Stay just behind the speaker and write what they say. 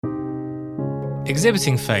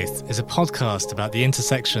Exhibiting Faith is a podcast about the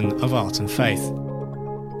intersection of art and faith.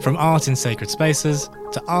 From art in sacred spaces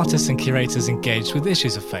to artists and curators engaged with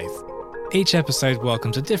issues of faith, each episode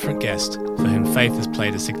welcomes a different guest for whom faith has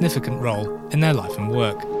played a significant role in their life and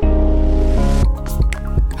work.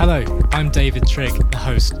 Hello, I'm David Trigg, the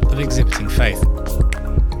host of Exhibiting Faith.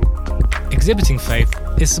 Exhibiting Faith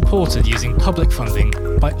is supported using public funding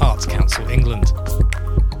by Arts Council England.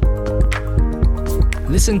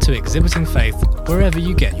 Listen to Exhibiting Faith wherever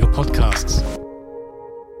you get your podcasts.